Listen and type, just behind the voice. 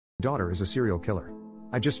Daughter is a serial killer.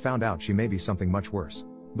 I just found out she may be something much worse.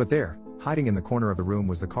 But there, hiding in the corner of the room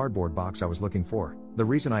was the cardboard box I was looking for, the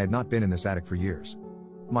reason I had not been in this attic for years.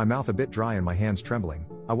 My mouth a bit dry and my hands trembling,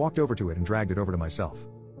 I walked over to it and dragged it over to myself.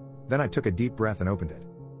 Then I took a deep breath and opened it.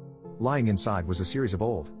 Lying inside was a series of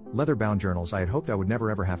old, leather-bound journals I had hoped I would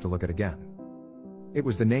never ever have to look at again. It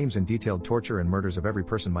was the names and detailed torture and murders of every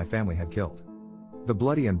person my family had killed. The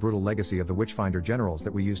bloody and brutal legacy of the Witchfinder generals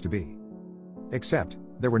that we used to be. Except,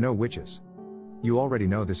 there were no witches. You already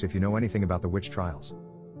know this if you know anything about the witch trials.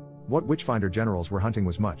 What Witchfinder generals were hunting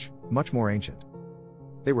was much, much more ancient.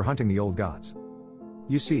 They were hunting the old gods.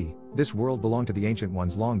 You see, this world belonged to the ancient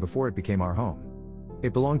ones long before it became our home.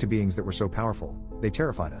 It belonged to beings that were so powerful, they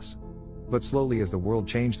terrified us. But slowly as the world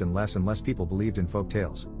changed and less people believed in folk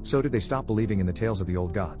tales, so did they stop believing in the tales of the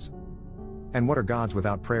old gods. And what are gods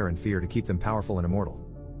without prayer and fear to keep them powerful and immortal?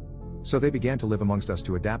 So they began to live amongst us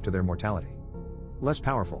to adapt to their mortality. Less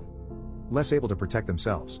powerful. Less able to protect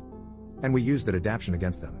themselves. And we used that adaptation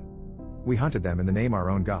against them. We hunted them in the name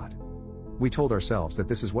our own god. We told ourselves that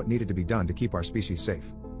this is what needed to be done to keep our species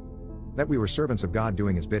safe. That we were servants of God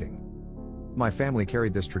doing his bidding. My family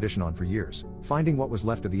carried this tradition on for years, finding what was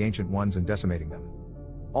left of the ancient ones and decimating them.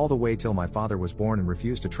 All the way till my father was born and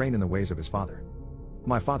refused to train in the ways of his father.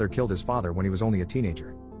 My father killed his father when he was only a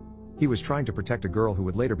teenager. He was trying to protect a girl who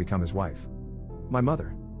would later become his wife. My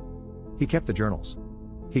mother. He kept the journals.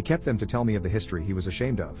 He kept them to tell me of the history he was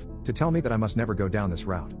ashamed of, to tell me that I must never go down this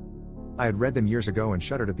route. I had read them years ago and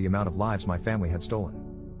shuddered at the amount of lives my family had stolen.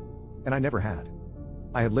 And I never had.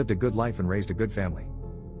 I had lived a good life and raised a good family.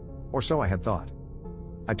 Or so I had thought.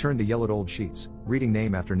 I turned the yellowed old sheets, reading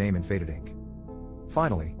name after name in faded ink.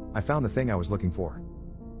 Finally, I found the thing I was looking for.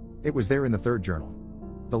 It was there in the third journal.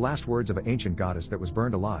 The last words of an ancient goddess that was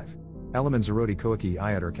burned alive. Elaman Zaroti Koiki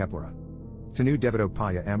Ayat Keplara. Tanu Devidok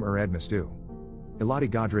Paya Ed Mistu. Iladi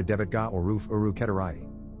Gadra Devat Ga Oruf Uru Ketarai.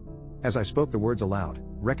 As I spoke the words aloud,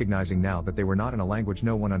 recognizing now that they were not in a language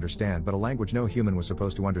no one understand but a language no human was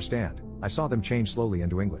supposed to understand, I saw them change slowly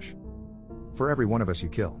into English. For every one of us you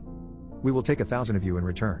kill, we will take 1,000 of you in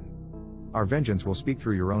return. Our vengeance will speak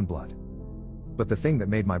through your own blood. But the thing that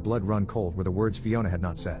made my blood run cold were the words Fiona had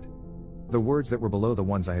not said. The words that were below the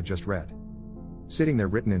ones I had just read. Sitting there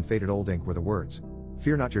written in faded old ink were the words,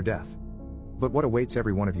 "Fear not your death. But what awaits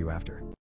every one of you after."